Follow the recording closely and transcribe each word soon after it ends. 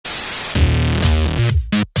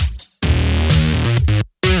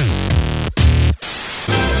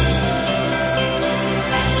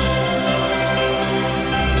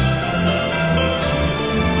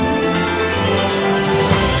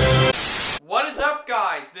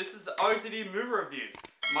guys, this is OCD Movie Reviews.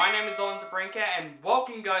 My name is Landon and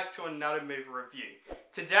welcome guys to another movie review.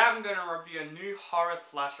 Today I'm going to review a new horror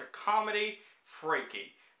slasher comedy,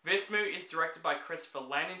 Freaky. This movie is directed by Christopher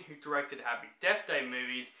Landon, who directed Happy Death Day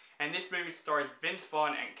movies, and this movie stars Vince Vaughn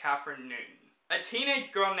and Kathryn. A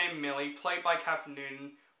teenage girl named Millie, played by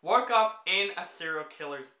Kathryn, woke up in a serial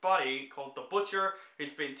killer's body called the Butcher,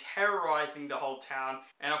 who's been terrorizing the whole town.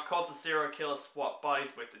 And of course the serial killer swapped bodies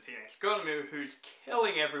with the teenage girl in the movie, who's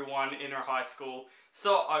killing everyone in her high school.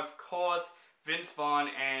 So of course Vince Vaughn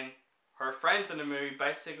and her friends in the movie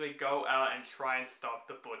basically go out and try and stop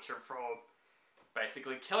the Butcher from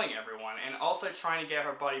basically killing everyone, and also trying to get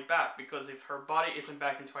her body back, because if her body isn't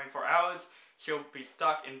back in 24 hours, she'll be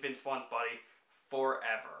stuck in Vince Vaughn's body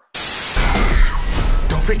forever.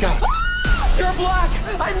 Don't freak out. You're black!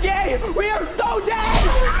 I'm gay! We are so dead!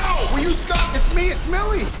 Ow! Will you stop? It's me, it's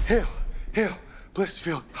Millie! Hail,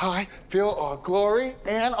 Blissfield, high, feel our glory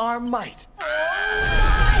and our might.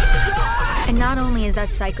 And not only is that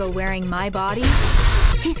psycho wearing my body,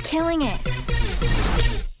 he's killing it.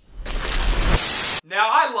 Now,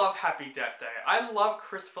 I love Happy Death Day. I love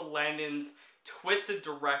Christopher Landon's twisted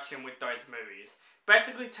direction with those movies.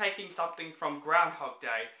 Basically taking something from Groundhog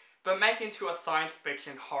Day, but making it into a science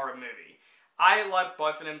fiction horror movie. I like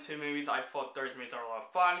both of them two movies. I thought those movies are a lot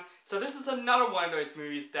of fun. So this is another one of those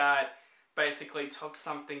movies that basically took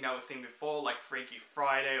something that was seen before, like Freaky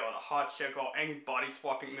Friday or The Hot Chick or any body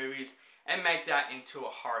swapping movies, and make that into a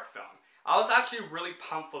horror film. I was actually really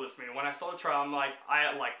pumped for this movie. When I saw the trailer, I'm like,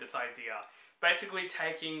 I like this idea. Basically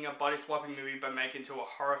taking a body swapping movie but making it into a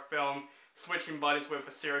horror film, switching bodies with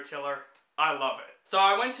a serial killer. I love it. So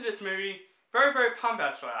I went to this movie very, very pumped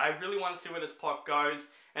actually. I really want to see where this plot goes,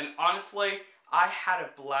 and honestly, I had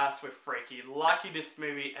a blast with Freaky. Lucky this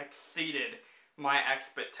movie exceeded my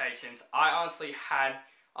expectations. I honestly had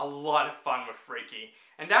a lot of fun with Freaky,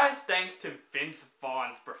 and that is thanks to Vince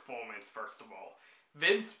Vaughn's performance, first of all.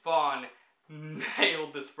 Vince Vaughn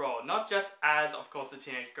nailed this role, not just as, of course, the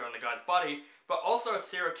teenage girl in the guy's body, but also a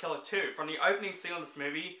serial killer too. From the opening scene of this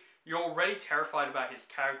movie, you're already terrified about his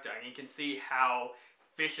character, and you can see how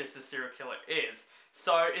vicious the serial killer is.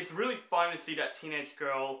 So it's really fun to see that teenage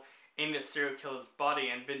girl in the serial killer's body,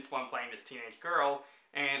 and Vince Vaughn playing this teenage girl,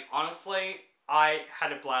 and honestly, I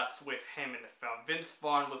had a blast with him in the film. Vince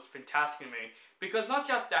Vaughn was fantastic in me, because not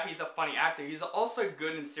just that he's a funny actor, he's also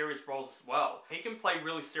good in serious roles as well. He can play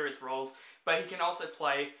really serious roles, but he can also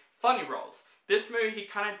play funny roles. This movie, he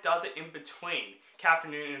kind of does it in between.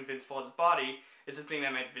 Kathryn and Vince Vaughn's body is the thing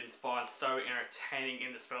that made Vince Vaughn so entertaining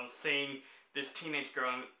in this film, seeing this teenage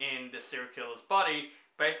girl in the serial killer's body,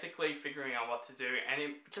 basically figuring out what to do, and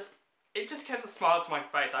it just kept a smile to my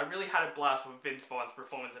face. I really had a blast with Vince Vaughn's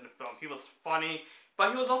performance in the film. He was funny,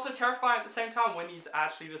 but he was also terrifying at the same time when he's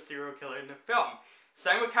actually the serial killer in the film.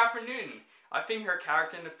 Same with Kathryn. I think her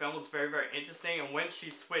character in the film was very, very interesting, and when she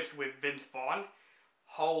switched with Vince Vaughn,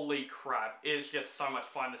 holy crap, it's just so much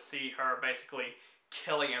fun to see her basically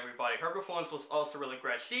killing everybody. Her performance was also really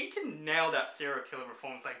great. She can nail that serial killer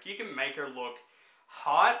performance. Like, you can make her look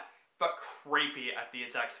hot, but creepy at the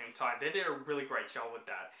exact same time. They did a really great job with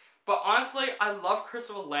that. But honestly, I love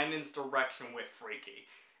Christopher Landon's direction with Freaky.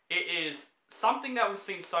 It is something that we've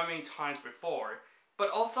seen so many times before,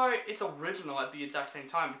 but also it's original at the exact same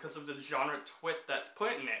time because of the genre twist that's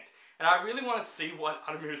put in it. And I really want to see what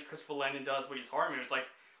other movies Christopher Landon does with his horror movies. Like,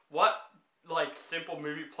 what simple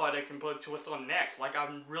movie plot they can put a twist on next. Like,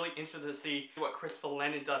 I'm really interested to see what Christopher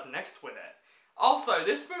Landon does next with it. Also,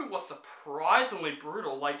 this movie was surprisingly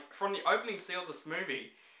brutal. Like, from the opening scene of this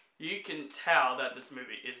movie, you can tell that this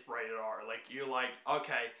movie is rated R. Like, you're like,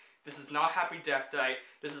 okay, this is not Happy Death Day.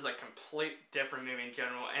 This is a complete different movie in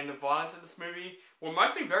general. And the violence in this movie were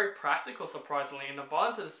mostly very practical, surprisingly. And the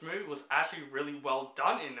violence in this movie was actually really well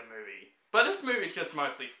done in the movie. But this movie is just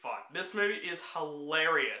mostly fun. This movie is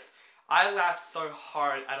hilarious. I laughed so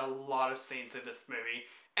hard at a lot of scenes in this movie.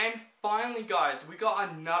 And finally, guys, we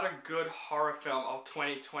got another good horror film of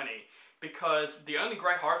 2020. Because the only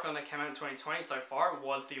great horror film that came out in 2020 so far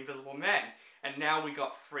was The Invisible Man. And now we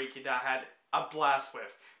got Freaky that I had a blast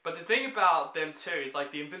with. But the thing about them too is,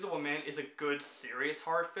 like, The Invisible Man is a good serious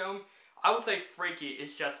horror film. I would say Freaky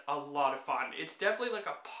is just a lot of fun. It's definitely like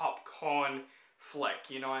a popcorn flick,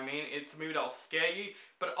 you know what I mean? It's a movie that will scare you,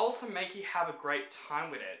 but also make you have a great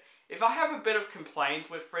time with it. If I have a bit of complaints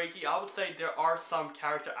with Freaky, I would say there are some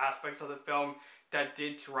character aspects of the film that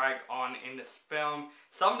did drag on in this film.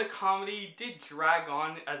 Some of the comedy did drag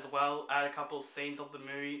on as well at a couple of scenes of the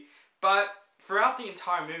movie, but throughout the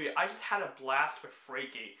entire movie, I just had a blast with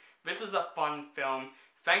Freaky. This is a fun film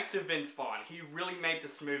thanks to Vince Vaughn. He really made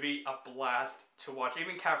this movie a blast to watch.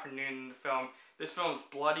 Even Kathryn in the film. This film was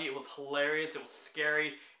bloody, it was hilarious, it was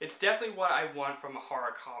scary. It's definitely what I want from a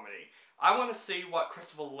horror comedy. I want to see what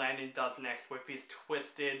Christopher Landon does next with his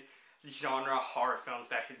twisted genre horror films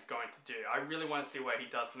that he's going to do. I really want to see what he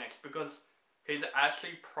does next because he's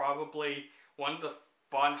actually probably one of the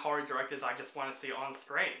fun horror directors I just want to see on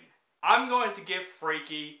screen. I'm going to give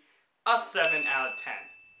Freaky a 7 out of 10.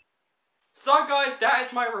 So guys, that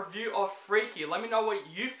is my review of Freaky. Let me know what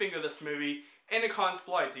you think of this movie in the comments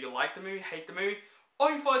below. Do you like the movie, hate the movie,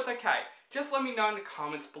 or you thought it's okay? Just let me know in the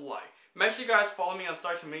comments below. Make sure you guys follow me on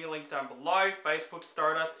social media links down below. Facebook,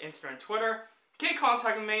 Stardust, Instagram, Twitter. Keep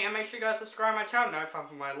contacting me and make sure you guys subscribe to my channel, notify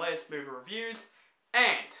for my latest movie reviews.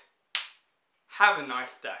 And have a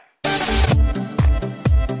nice day.